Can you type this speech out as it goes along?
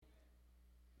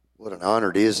What an honor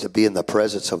it is to be in the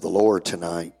presence of the Lord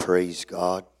tonight. Praise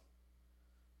God.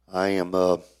 I am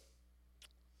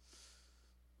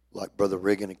like Brother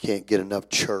Riggin, I can't get enough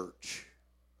church.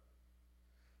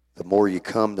 The more you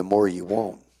come, the more you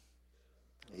want.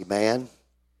 Amen.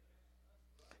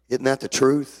 Isn't that the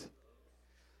truth?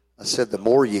 I said the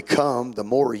more you come, the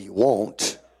more you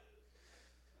want.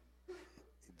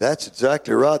 That's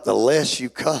exactly right. The less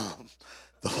you come,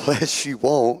 the less you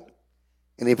want.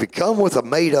 And if you come with a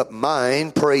made-up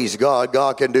mind, praise God,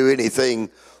 God can do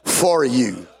anything for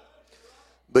you.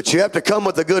 But you have to come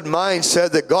with a good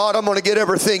mindset that, God, I'm going to get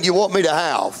everything you want me to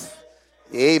have.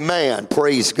 Amen.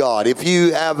 Praise God. If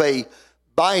you have a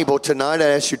Bible tonight, I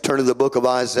ask you to turn to the book of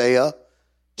Isaiah,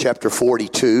 chapter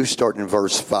 42, starting in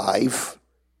verse 5.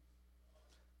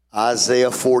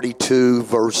 Isaiah 42,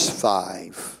 verse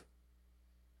 5.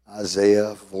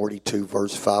 Isaiah 42,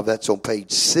 verse 5. That's on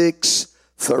page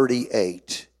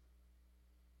 638.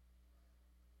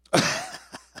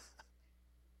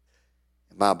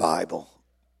 My Bible.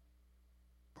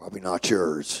 Probably not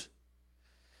yours.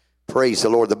 Praise the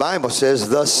Lord. The Bible says,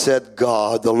 thus said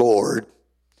God the Lord,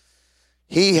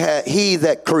 He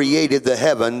that created the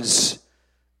heavens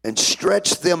and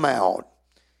stretched them out,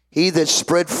 He that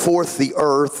spread forth the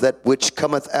earth, that which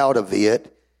cometh out of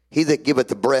it, He that giveth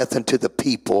the breath unto the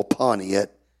people upon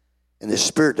it, and the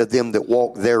spirit of them that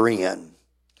walk therein.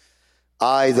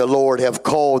 I, the Lord, have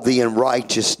called thee in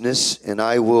righteousness, and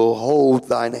I will hold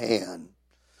thine hand.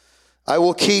 I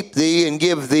will keep thee and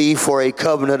give thee for a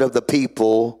covenant of the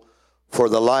people, for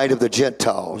the light of the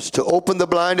Gentiles, to open the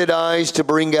blinded eyes, to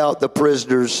bring out the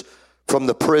prisoners from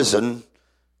the prison,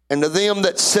 and to them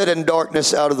that sit in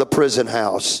darkness out of the prison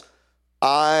house.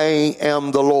 I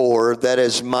am the Lord, that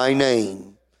is my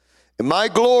name. And my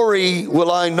glory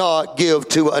will I not give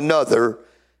to another,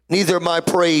 neither my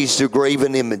praise to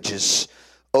graven images.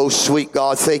 Oh, sweet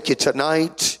God, thank you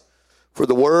tonight for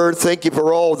the word. Thank you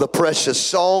for all the precious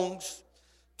songs.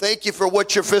 Thank you for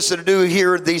what you're fixing to do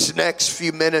here in these next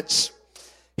few minutes.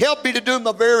 Help me to do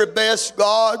my very best,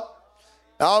 God.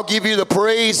 I'll give you the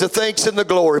praise, the thanks, and the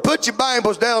glory. Put your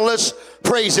Bibles down. Let's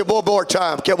praise it one more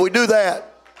time. Can we do that?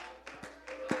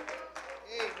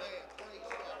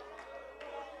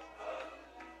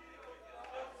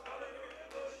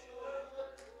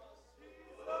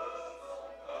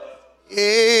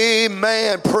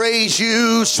 Amen. Praise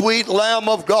you, sweet Lamb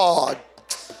of God.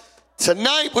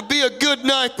 Tonight would be a good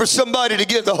night for somebody to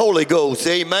get the Holy Ghost.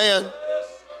 Amen.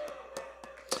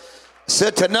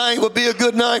 Said tonight would be a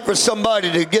good night for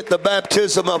somebody to get the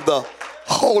baptism of the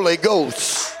Holy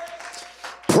Ghost.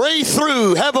 Pray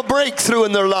through, have a breakthrough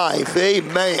in their life.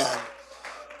 Amen.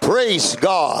 Praise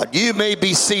God. You may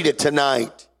be seated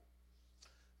tonight.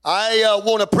 I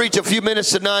want to preach a few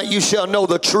minutes tonight. You shall know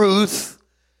the truth,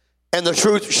 and the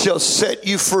truth shall set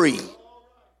you free.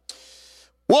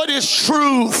 What is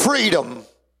true freedom?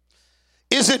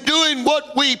 Is it doing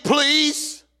what we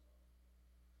please?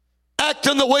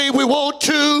 Acting the way we want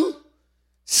to,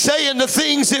 saying the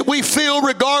things that we feel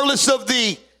regardless of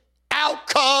the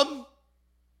outcome,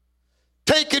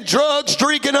 taking drugs,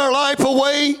 drinking our life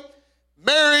away,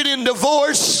 married and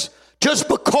divorced just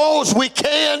because we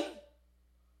can,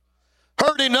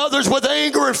 hurting others with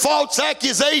anger and false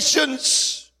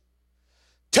accusations,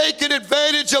 taking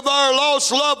advantage of our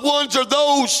lost loved ones or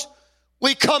those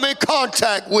we come in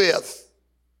contact with.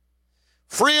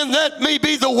 Friend, that may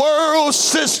be the world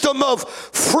system of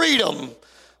freedom.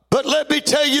 But let me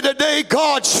tell you today,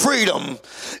 God's freedom,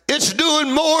 it's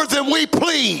doing more than we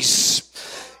please.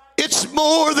 It's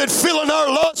more than filling our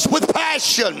lust with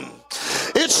passion.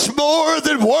 It's more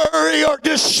than worry or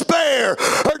despair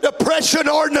or depression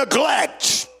or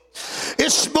neglect.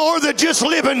 It's more than just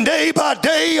living day by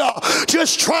day,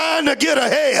 just trying to get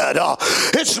ahead.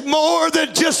 It's more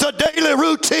than just a daily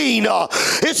routine.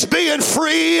 It's being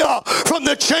free from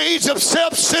the chains of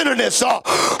self-centeredness,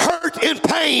 hurt and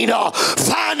pain,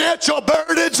 financial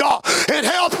burdens, and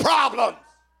health problems.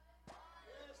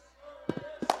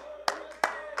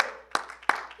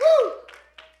 Woo.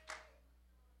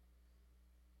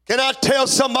 Can I tell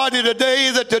somebody today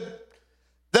that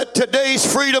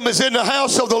today's freedom is in the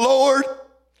house of the Lord?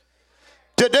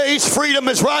 Today's freedom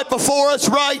is right before us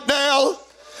right now.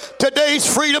 Today's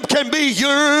freedom can be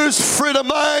yours, friend of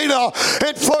mine,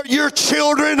 and for your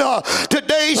children.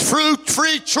 Today's freedom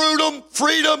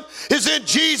is in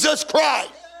Jesus Christ.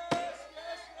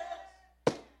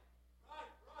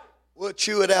 We'll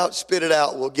chew it out, spit it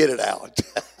out, we'll get it out.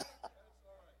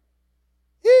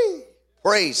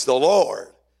 Praise the Lord.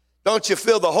 Don't you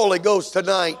feel the Holy Ghost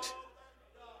tonight?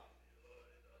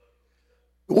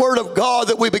 The word of God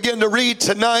that we begin to read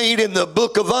tonight in the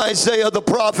book of Isaiah the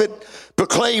prophet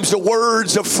proclaims the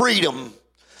words of freedom.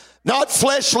 Not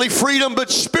fleshly freedom, but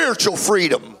spiritual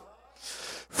freedom.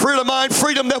 Freedom of mind,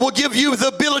 freedom that will give you the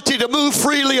ability to move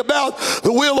freely about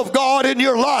the will of God in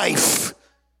your life.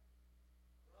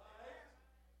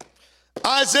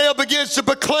 Isaiah begins to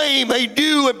proclaim a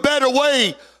new and better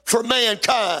way for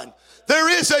mankind. There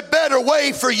is a better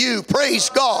way for you, praise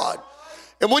God.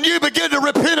 And when you begin to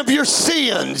repent of your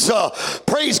sins,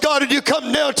 praise God, and you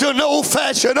come down to an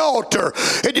old-fashioned altar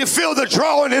and you feel the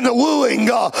drawing and the wooing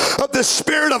of the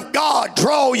Spirit of God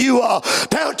draw you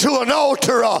down to an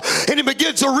altar, and He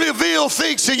begins to reveal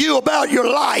things to you about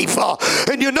your life,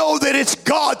 and you know that it's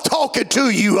God talking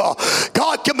to you.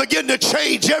 God can begin to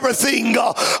change everything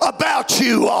about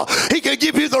you. He can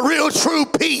give you the real true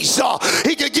peace.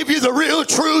 He can give you the real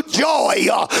true joy.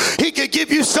 He can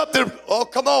give you something. Oh,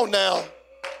 come on now.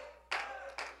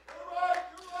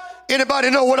 Anybody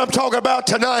know what I'm talking about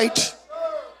tonight?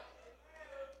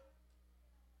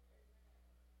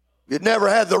 You've never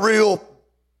had the real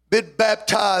been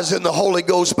baptized in the Holy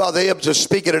Ghost by the evidence of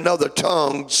speaking in other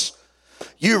tongues.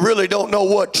 You really don't know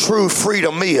what true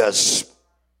freedom is.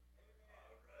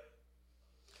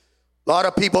 A lot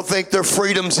of people think their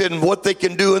freedom's in what they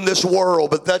can do in this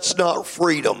world, but that's not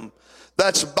freedom.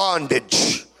 That's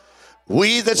bondage.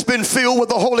 We that's been filled with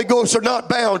the Holy Ghost are not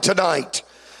bound tonight.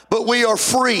 But we are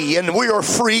free, and we are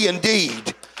free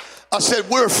indeed. I said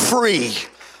we're free.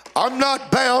 I'm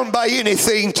not bound by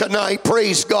anything tonight,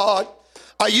 praise God.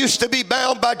 I used to be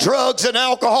bound by drugs and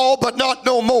alcohol, but not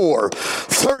no more.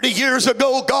 30 years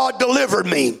ago, God delivered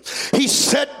me. He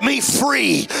set me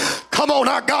free. Come on,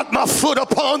 I got my foot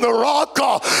upon the rock,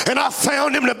 and I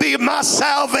found Him to be my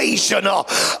salvation.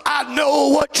 I know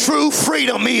what true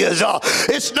freedom is.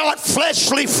 It's not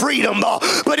fleshly freedom,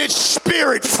 but it's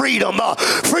spirit freedom.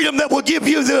 Freedom that will give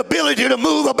you the ability to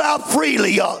move about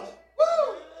freely.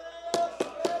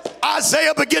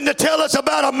 Isaiah began to tell us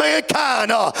about a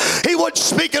mankind. He wasn't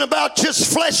speaking about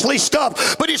just fleshly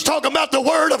stuff, but he's talking about the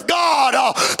word of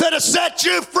God that has set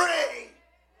you free.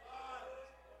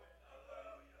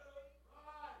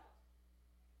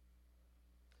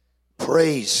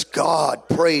 Praise God,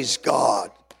 praise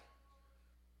God.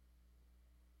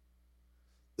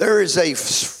 There is a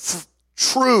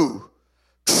true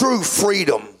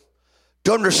freedom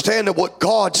to understand what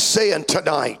God's saying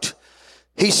tonight.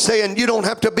 He's saying you don't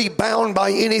have to be bound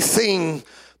by anything.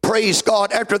 Praise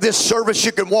God. After this service,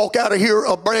 you can walk out of here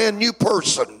a brand new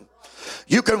person.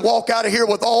 You can walk out of here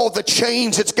with all the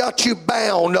chains that's got you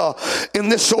bound in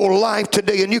this old life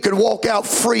today, and you can walk out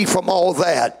free from all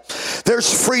that.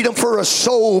 There's freedom for a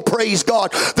soul, praise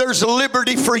God. There's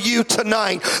liberty for you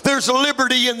tonight. There's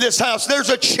liberty in this house. There's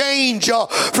a change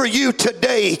for you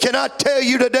today. Can I tell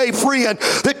you today, friend,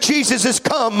 that Jesus has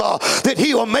come, that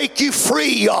He will make you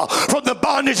free from the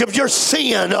bondage of your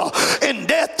sin and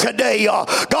death today.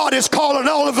 God is calling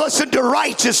all of us into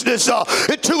righteousness,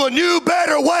 into a new,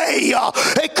 better way.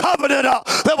 A covenant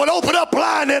that would open up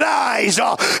blinded eyes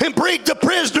and bring the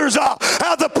prisoners out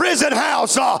of the prison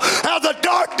house, out of the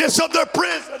darkness of their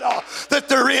prison that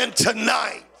they're in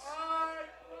tonight.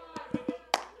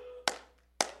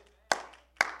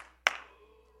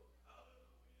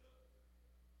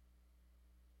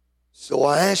 So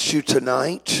I ask you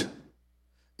tonight,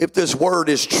 if this word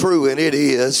is true, and it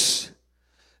is,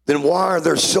 then why are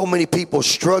there so many people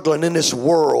struggling in this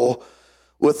world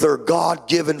with their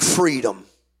God-given freedom?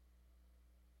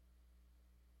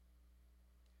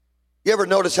 You ever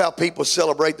notice how people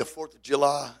celebrate the 4th of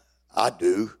July? I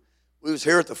do. We was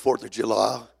here at the 4th of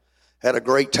July. Had a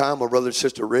great time with Brother and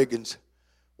Sister Riggins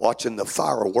watching the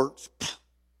fireworks.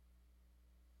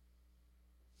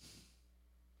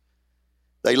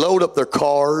 They load up their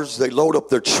cars. They load up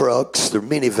their trucks, their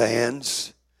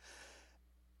minivans.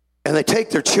 And they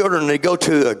take their children and they go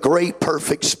to a great,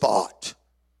 perfect spot.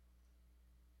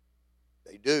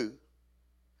 Do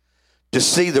to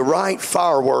see the right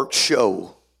fireworks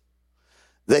show.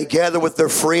 They gather with their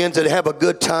friends and have a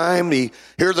good time. They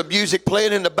hear the music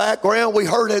playing in the background. We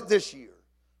heard it this year.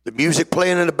 The music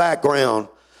playing in the background.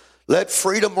 Let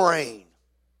freedom reign.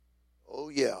 Oh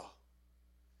yeah.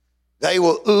 They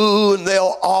will ooh and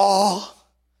they'll ah.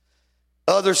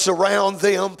 Others surround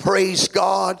them, praise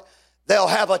God. They'll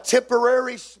have a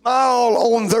temporary smile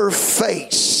on their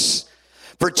face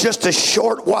for just a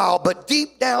short while, but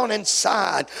deep down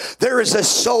inside, there is a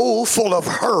soul full of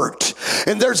hurt,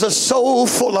 and there's a soul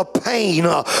full of pain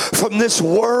from this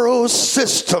world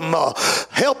system.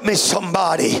 Help me,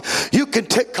 somebody. You can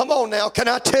come on now. Can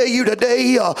I tell you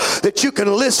today that you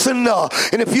can listen,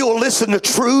 and if you'll listen, the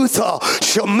truth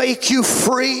shall make you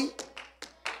free.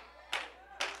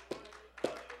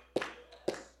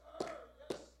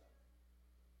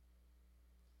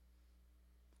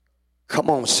 Come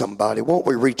on, somebody. Won't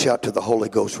we reach out to the Holy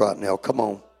Ghost right now? Come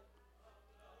on.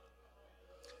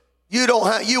 You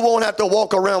won't have to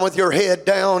walk around with your head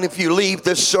down if you leave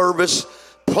this service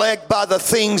plagued by the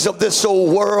things of this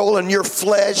old world and your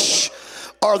flesh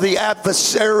or the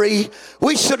adversary.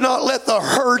 We should not let the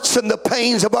hurts and the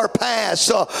pains of our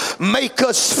past make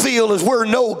us feel as we're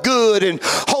no good and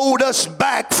hold us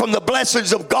back from the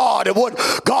blessings of God and what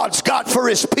God's got for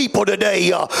his people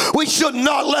today. We should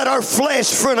not let our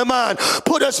flesh, friend of mine,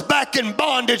 put us back in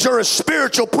bondage or a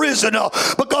spiritual prison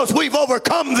because we've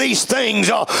overcome these things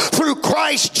through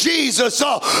Christ Jesus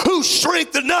who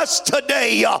strengthened us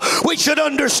today. We should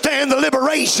understand the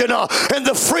liberation and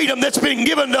the freedom that's been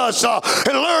given to us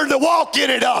and learn to walk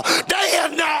in it day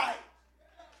and night.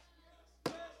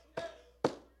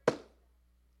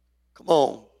 Come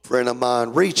on, friend of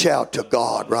mine, reach out to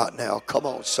God right now. Come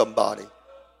on, somebody.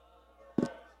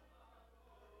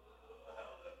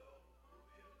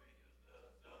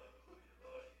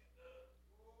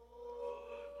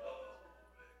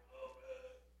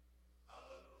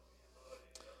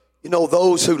 You know,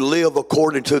 those who live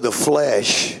according to the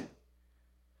flesh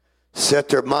set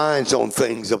their minds on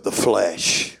things of the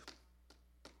flesh.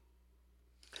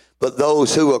 But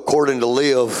those who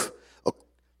live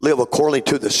according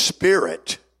to the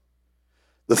Spirit,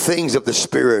 the things of the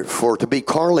Spirit, for to be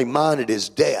carnally minded is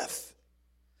death,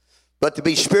 but to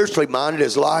be spiritually minded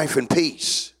is life and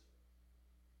peace.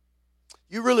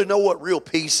 You really know what real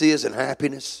peace is and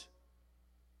happiness?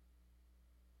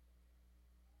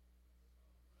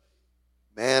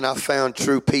 Man, I found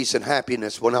true peace and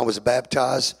happiness when I was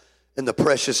baptized in the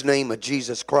precious name of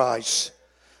Jesus Christ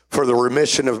for the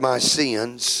remission of my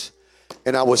sins,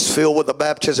 and I was filled with the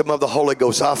baptism of the Holy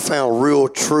Ghost. I found real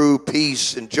true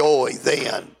peace and joy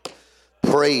then.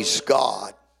 Praise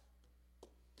God.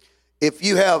 If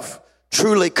you have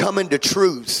truly come into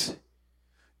truth,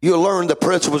 you'll learn the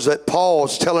principles that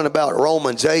Paul's telling about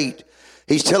Romans 8.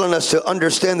 He's telling us to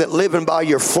understand that living by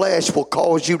your flesh will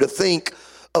cause you to think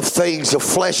of things, of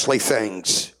fleshly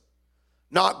things,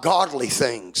 not godly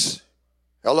things.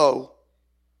 Hello.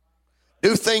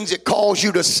 Do things that cause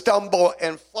you to stumble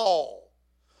and fall.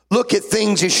 Look at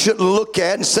things you shouldn't look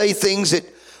at and say things that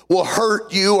will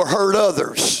hurt you or hurt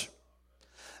others.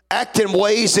 Act in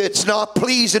ways that's not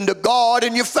pleasing to God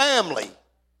and your family.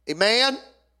 Amen?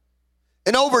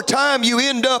 And over time you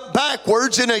end up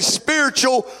backwards in a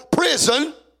spiritual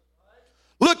prison,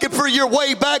 looking for your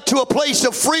way back to a place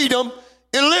of freedom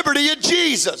and liberty in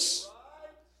Jesus.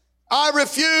 I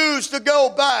refuse to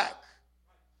go back.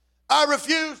 I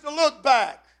refuse to look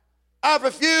back. I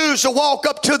refuse to walk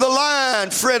up to the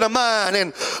line, friend of mine,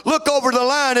 and look over the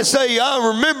line and say,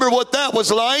 I remember what that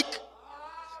was like.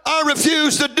 I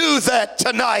refuse to do that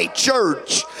tonight,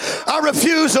 church. I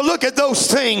refuse to look at those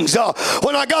things.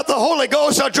 When I got the Holy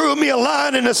Ghost, I drew me a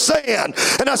line in the sand.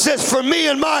 And I said, for me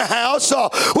and my house,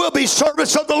 we'll be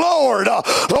servants of the Lord.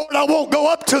 Lord, I won't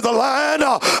go up to the line.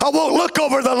 I won't look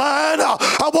over the line.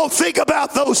 I won't think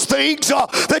about those things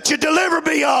that you deliver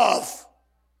me of.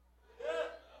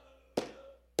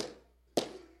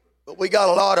 But we got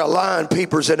a lot of line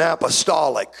peepers in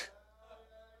apostolic.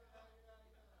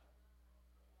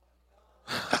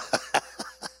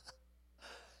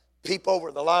 Peep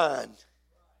over the line.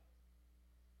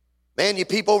 Man, you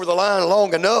peep over the line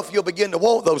long enough, you'll begin to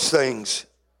want those things.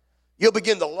 You'll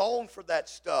begin to long for that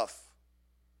stuff.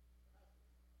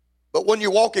 But when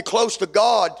you're walking close to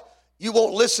God, you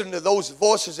won't listen to those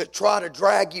voices that try to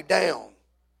drag you down.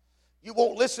 You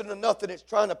won't listen to nothing that's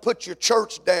trying to put your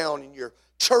church down and your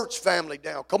church family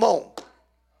down. Come on.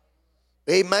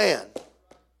 Amen.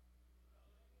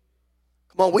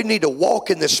 Come on, we need to walk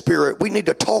in the Spirit. We need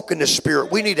to talk in the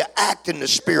Spirit. We need to act in the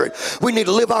Spirit. We need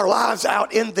to live our lives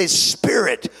out in the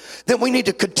Spirit. Then we need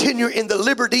to continue in the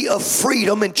liberty of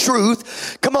freedom and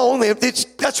truth. Come on,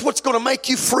 that's what's going to make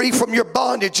you free from your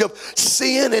bondage of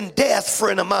sin and death,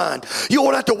 friend of mine. You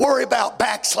won't have to worry about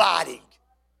backsliding.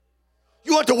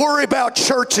 You won't have to worry about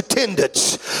church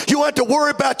attendance. You won't have to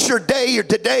worry about your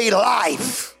day-to-day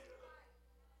life.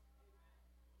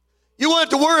 You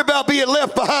won't have to worry about being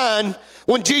left behind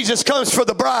when Jesus comes for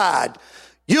the bride.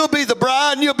 You'll be the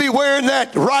bride and you'll be wearing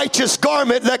that righteous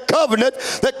garment, that covenant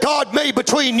that God made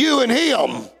between you and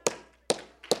him.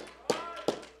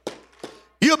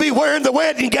 You'll be wearing the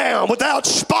wedding gown without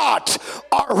spot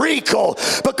or wrinkle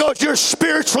because you're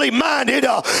spiritually minded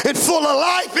and full of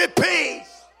life and peace.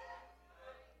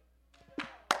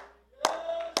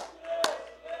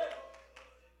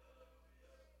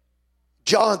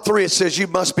 John 3, it says you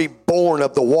must be born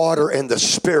of the water and the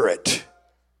Spirit.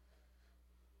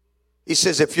 He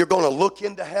says, if you're going to look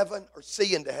into heaven or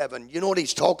see into heaven, you know what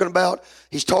he's talking about?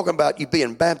 He's talking about you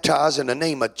being baptized in the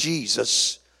name of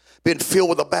Jesus, being filled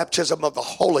with the baptism of the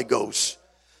Holy Ghost.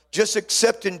 Just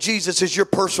accepting Jesus as your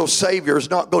personal Savior is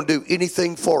not going to do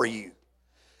anything for you.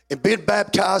 And being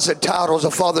baptized in titles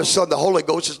of Father, Son, the Holy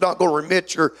Ghost is not going to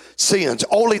remit your sins.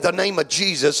 Only the name of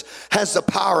Jesus has the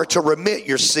power to remit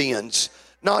your sins,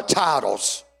 not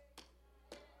titles.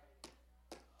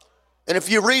 And if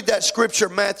you read that scripture,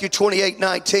 Matthew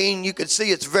 28:19, you can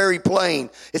see it's very plain.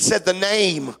 It said the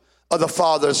name of the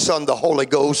Father, Son, the Holy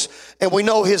Ghost. And we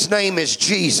know his name is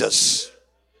Jesus.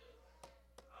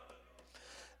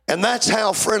 And that's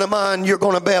how, friend of mine, you're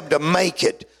going to be able to make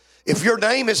it. If your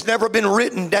name has never been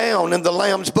written down in the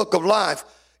Lamb's Book of Life,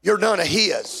 you're none of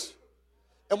his.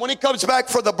 And when he comes back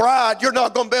for the bride, you're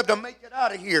not going to be able to make it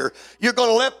out of here. You're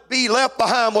going to be left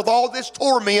behind with all this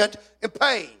torment and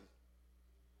pain.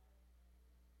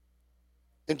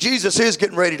 And Jesus is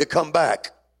getting ready to come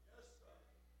back.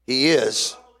 He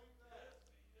is.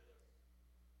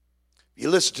 If you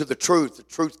listen to the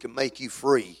truth can make you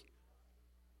free.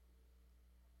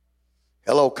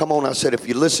 Hello, come on. I said, if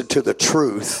you listen to the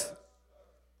truth,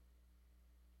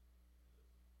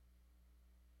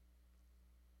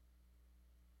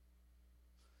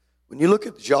 when you look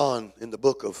at John in the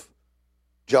book of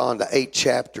John, the 8th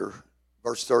chapter,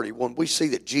 verse 31, we see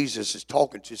that Jesus is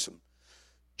talking to some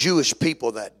Jewish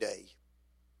people that day.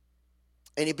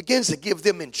 And he begins to give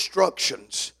them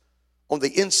instructions on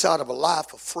the inside of a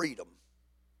life of freedom.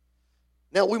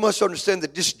 Now, we must understand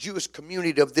that this Jewish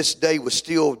community of this day was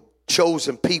still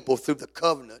chosen people through the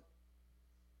covenant,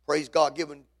 praise God,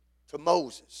 given to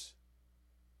Moses.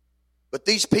 But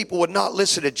these people would not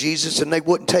listen to Jesus, and they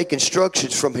wouldn't take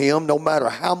instructions from him no matter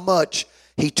how much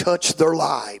he touched their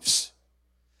lives.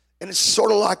 And it's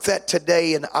sort of like that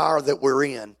today in the hour that we're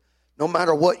in. No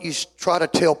matter what you try to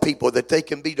tell people, that they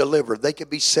can be delivered, they can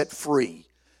be set free,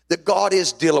 that God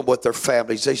is dealing with their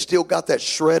families, they still got that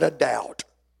shred of doubt.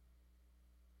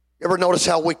 You ever notice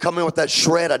how we come in with that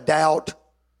shred of doubt?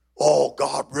 Oh,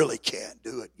 God really can't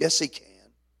do it. Yes, he can.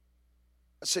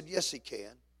 I said, yes, he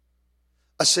can.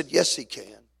 I said, yes, he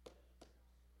can.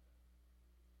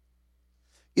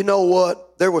 You know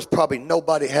what? There was probably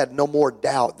nobody had no more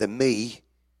doubt than me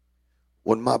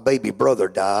when my baby brother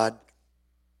died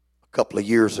a couple of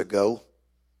years ago.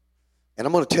 And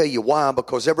I'm going to tell you why,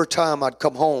 because every time I'd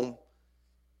come home,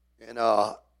 and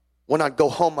when I'd go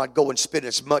home, I'd go and spend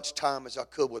as much time as I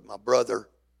could with my brother.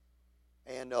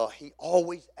 And he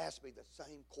always asked me the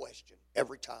same question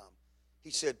every time. He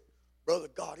said, brother,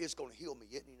 God is going to heal me,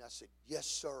 isn't he? And I said, yes,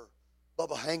 sir.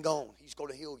 Bubba, hang on. He's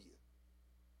going to heal you.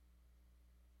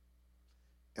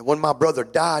 And when my brother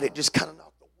died, it just kind of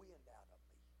knocked the wind out of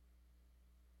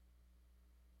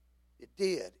me. It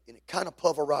did. And it kind of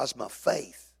pulverized my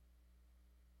faith.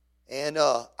 And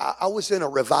I was in a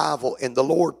revival, and the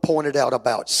Lord pointed out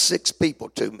about 6 people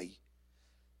to me.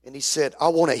 And he said, I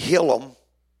want to heal them. And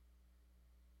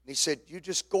he said, you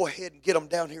just go ahead and get them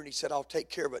down here. And he said, I'll take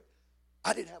care of it.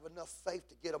 I didn't have enough faith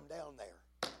to get them down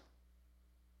there.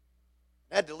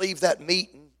 I had to leave that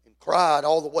meeting and cried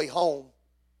all the way home.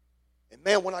 And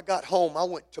man, when I got home, I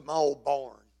went to my old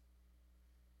barn.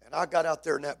 And I got out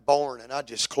there in that barn, and I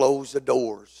just closed the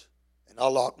doors. And I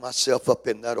locked myself up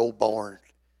in that old barn.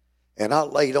 And I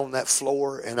laid on that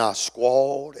floor, and I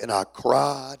squalled, and I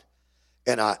cried,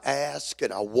 and I asked,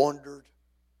 and I wondered.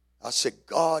 I said,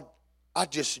 God, I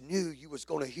just knew you was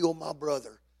going to heal my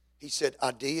brother. He said,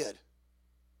 I did.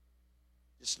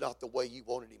 It's not the way you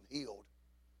wanted him healed.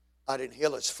 I didn't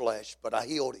heal his flesh, but I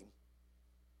healed him.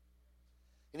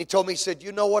 And he told me, he said,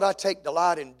 you know what? I take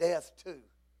delight in death too.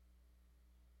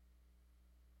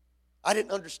 I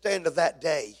didn't understand to that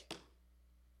day.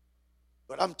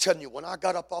 But I'm telling you, when I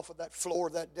got up off of that floor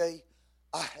that day,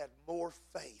 I had more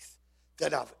faith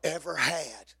than I've ever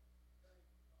had.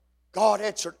 God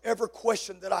answered every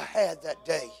question that I had that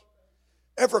day.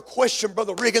 Every question,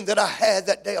 Brother Regan, that I had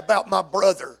that day about my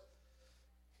brother.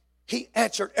 He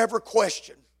answered every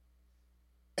question.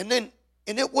 And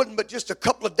it wasn't but just a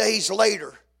couple of days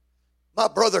later, my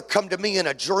brother come to me in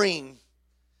a dream.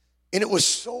 And it was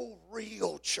so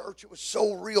real, church. It was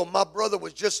so real. My brother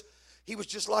was just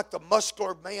like the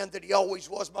muscular man that he always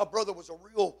was. My brother was a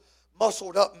real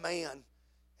muscled up man.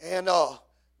 And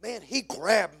man, he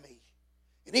grabbed me.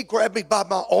 And he grabbed me by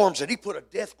my arms, and he put a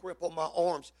death grip on my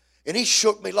arms. And he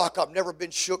shook me like I've never been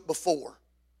shook before.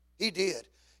 He did.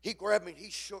 He grabbed me and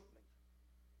he shook me.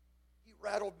 He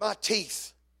rattled my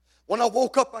teeth. When I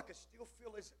woke up, I could still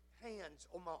feel his hands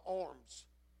on my arms.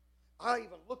 I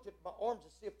even looked at my arms to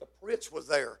see if the prints was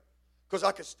there, because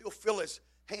I could still feel his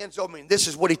hands on me. And this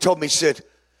is what he told me. He said,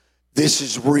 This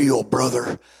is real,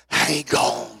 brother. Hang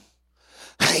on.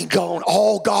 Hang on.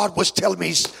 All God was telling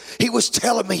me, he was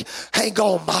telling me, hang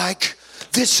on, Mike.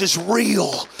 This is real.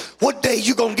 One day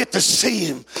you're going to get to see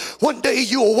him. One day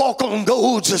you'll walk on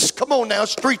those, come on now,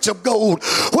 streets of gold.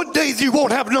 One day you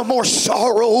won't have no more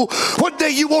sorrow. One day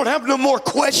you won't have no more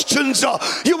questions.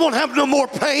 You won't have no more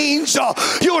pains.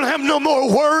 You won't have no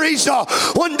more worries.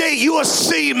 One day you will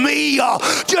see me.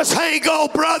 Just hang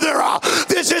on, brother.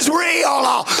 This is real.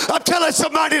 I'm telling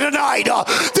somebody tonight,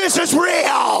 this is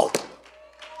real.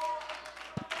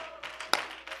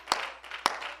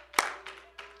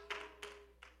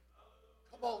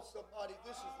 Come on, somebody.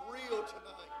 This is real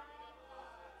tonight.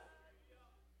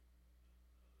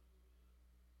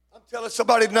 I'm telling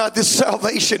somebody tonight, this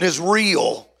salvation is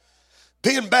real.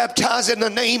 Being baptized in the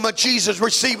name of Jesus,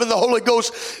 receiving the Holy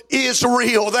Ghost is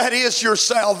real. That is your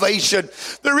salvation.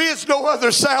 There is no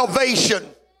other salvation.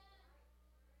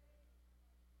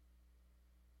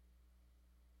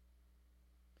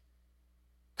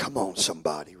 Come on,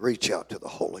 somebody. Reach out to the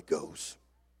Holy Ghost.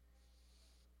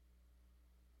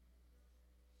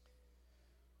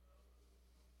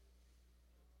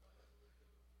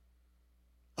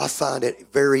 I find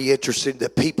it very interesting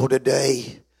that people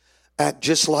today act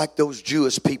just like those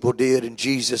Jewish people did in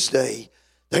Jesus' day.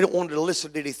 They don't want to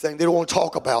listen to anything. They don't want to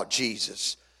talk about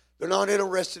Jesus. They're not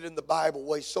interested in the Bible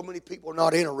way. So many people are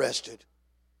not interested.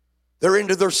 They're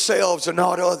into themselves and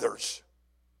not others.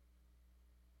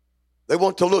 They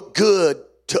want to look good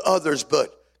to others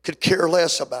but could care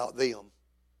less about them.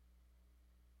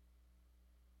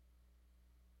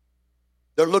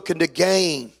 They're looking to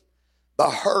gain by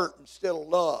hurt instead of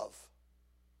love.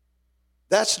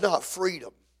 That's not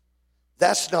freedom.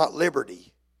 That's not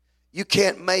liberty. You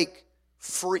can't make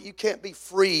free. You can't be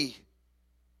free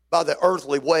by the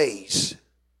earthly ways.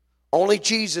 Only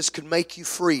Jesus can make you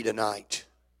free tonight.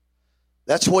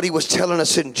 That's what he was telling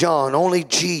us in John. Only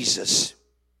Jesus.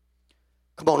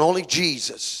 Come on, only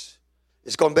Jesus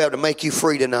is going to be able to make you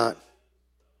free tonight.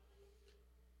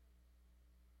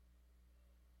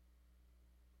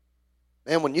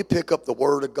 Man, when you pick up the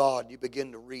Word of God, you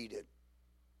begin to read it.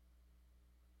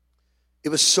 It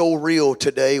was so real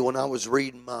today when I was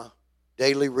reading my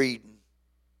daily reading.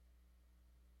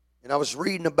 And I was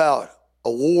reading about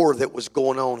a war that was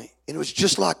going on. And it was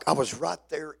just like I was right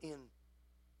there in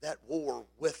that war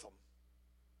with them.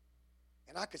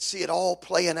 And I could see it all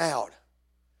playing out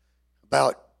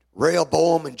about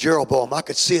Rehoboam and Jeroboam. I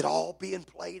could see it all being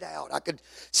played out. I could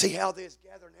see how they was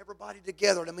gathering everybody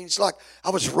together. I mean, it's like I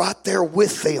was right there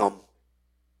with them.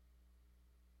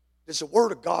 Does the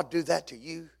Word of God do that to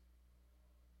you?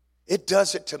 It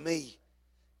does it to me.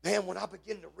 Man, when I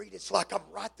begin to read, it's like I'm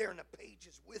right there in the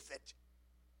pages with it.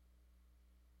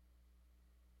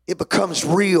 It becomes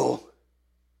real.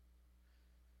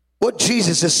 What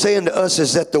Jesus is saying to us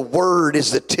is that the Word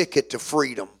is the ticket to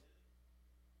freedom.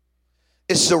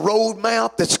 It's the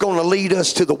roadmap that's going to lead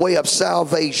us to the way of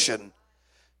salvation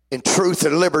in truth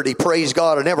and liberty, praise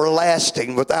God, and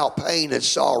everlasting without pain and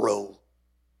sorrow.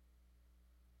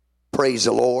 Praise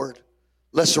the Lord.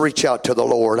 Let's reach out to the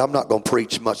Lord. I'm not going to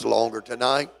preach much longer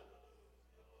tonight.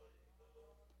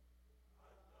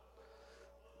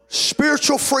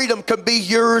 Spiritual freedom can be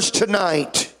yours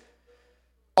tonight.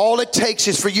 All it takes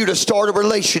is for you to start a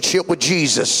relationship with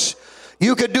Jesus.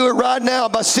 You can do it right now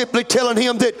by simply telling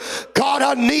him that, God,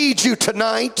 I need you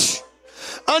tonight.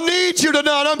 I need you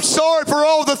tonight. I'm sorry for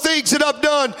all the things that I've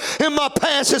done in my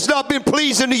past that's not been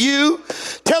pleasing to you.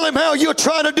 Tell him how you're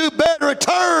trying to do better and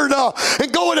turn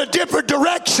and go in a different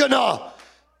direction.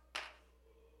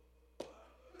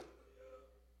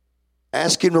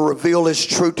 Ask him to reveal his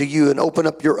truth to you and open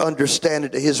up your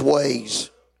understanding to his ways.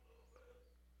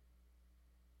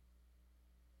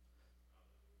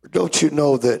 Don't you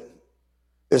know that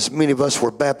as many of us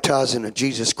were baptized into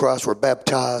Jesus Christ, were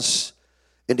baptized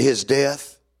into his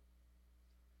death?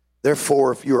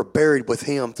 Therefore, if you are buried with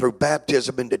him through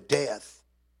baptism into death,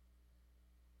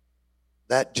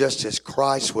 that just as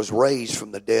Christ was raised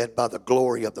from the dead by the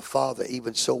glory of the Father,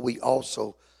 even so we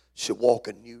also should walk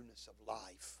in newness of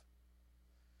life.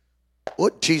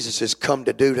 What Jesus has come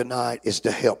to do tonight is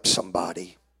to help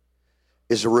somebody,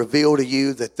 is to reveal to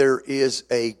you that there is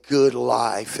a good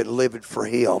life in living for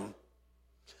him.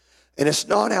 And it's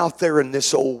not out there in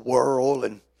this old world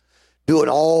and doing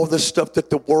all the stuff that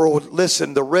the world.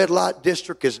 Listen, the red light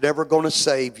district is never going to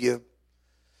save you.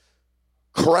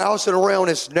 Carousing around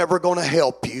is never going to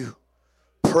help you.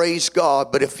 Praise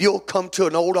God. But if you'll come to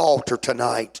an old altar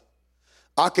tonight,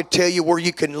 I could tell you where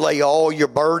you can lay all your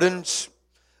burdens.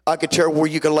 I could tell you where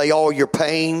you can lay all your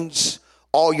pains,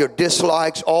 all your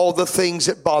dislikes, all the things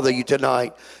that bother you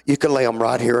tonight. You can lay them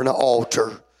right here in the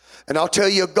altar. And I'll tell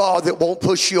you a God that won't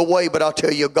push you away, but I'll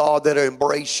tell you a God that'll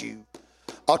embrace you.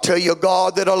 I'll tell you a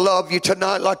God that'll love you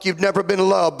tonight like you've never been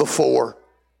loved before.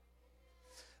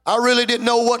 I really didn't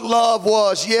know what love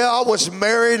was. Yeah, I was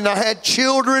married and I had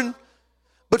children.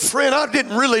 But friend, I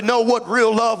didn't really know what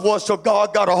real love was till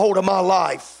God got a hold of my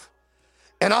life.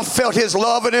 And I felt his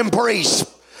love and embrace.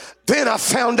 Then I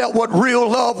found out what real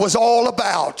love was all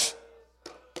about.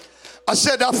 I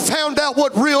said, I found out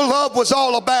what real love was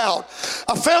all about.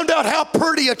 I found out how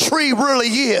pretty a tree really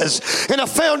is. And I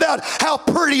found out how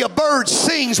pretty a bird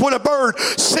sings when a bird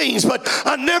sings. But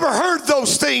I never heard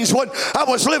those things when I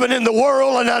was living in the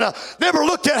world. And I never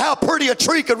looked at how pretty a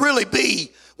tree could really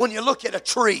be when you look at a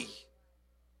tree.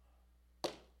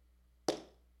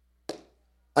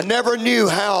 I never knew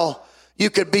how you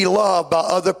could be loved by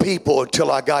other people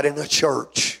until I got in a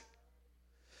church.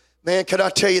 Man, can I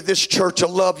tell you, this church will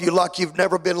love you like you've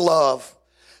never been loved.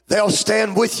 They'll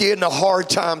stand with you in the hard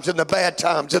times, in the bad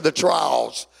times, in the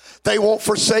trials. They won't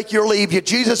forsake you or leave you.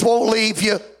 Jesus won't leave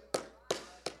you.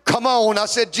 Come on, I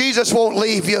said Jesus won't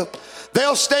leave you.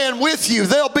 They'll stand with you.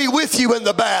 They'll be with you in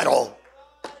the battle.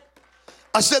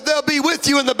 I said they'll be with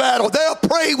you in the battle. They'll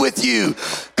pray with you.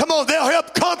 Come on, they'll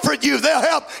help comfort you. They'll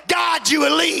help guide you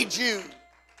and lead you.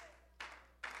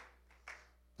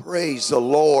 Praise the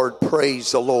Lord.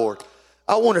 Praise the Lord.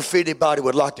 I wonder if anybody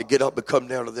would like to get up and come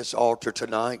down to this altar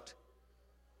tonight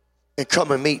and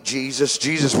come and meet Jesus.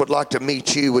 Jesus would like to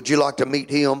meet you. Would you like to meet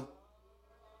him?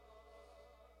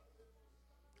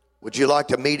 Would you like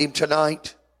to meet him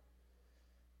tonight?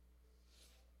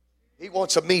 He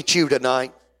wants to meet you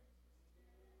tonight.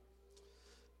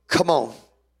 Come on.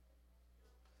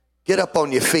 Get up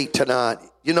on your feet tonight.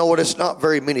 You know what? It's not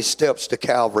very many steps to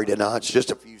Calvary tonight. It's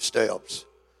just a few steps.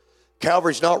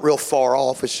 Calvary's not real far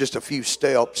off. It's just a few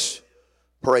steps.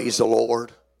 Praise the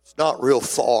Lord. It's not real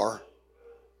far.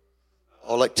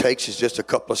 All it takes is just a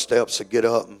couple of steps to get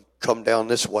up and come down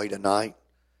this way tonight.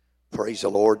 Praise the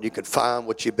Lord. You can find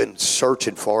what you've been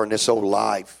searching for in this old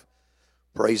life.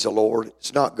 Praise the Lord.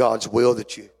 It's not God's will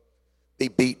that you be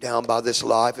beat down by this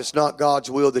life. It's not God's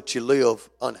will that you live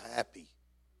unhappy.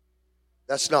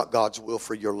 That's not God's will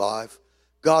for your life.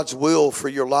 God's will for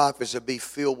your life is to be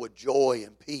filled with joy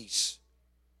and peace.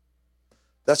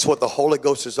 That's what the Holy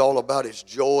Ghost is all about, is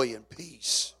joy and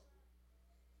peace.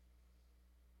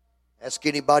 Ask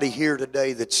anybody here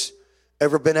today that's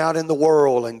ever been out in the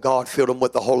world and God filled them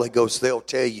with the Holy Ghost. They'll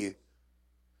tell you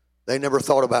they never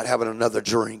thought about having another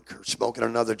drink or smoking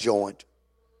another joint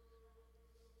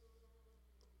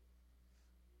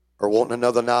or wanting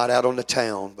another night out on the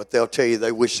town, but they'll tell you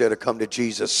they wish they'd have come to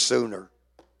Jesus sooner.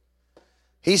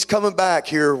 He's coming back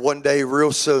here one day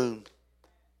real soon.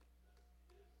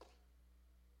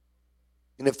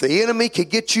 And if the enemy could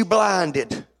get you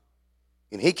blinded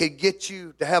and he could get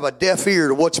you to have a deaf ear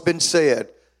to what's been said,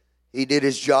 he did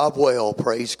his job well,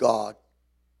 praise God.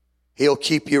 He'll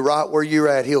keep you right where you're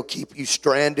at. He'll keep you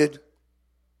stranded.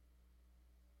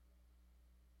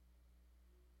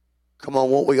 Come on,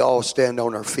 won't we all stand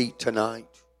on our feet tonight?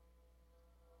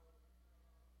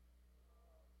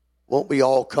 Won't we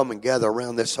all come and gather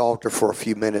around this altar for a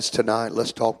few minutes tonight?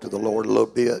 Let's talk to the Lord a little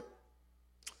bit.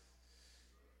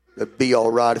 It'd be all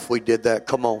right if we did that.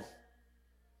 Come on.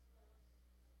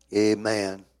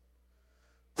 Amen.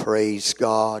 Praise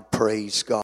God. Praise God.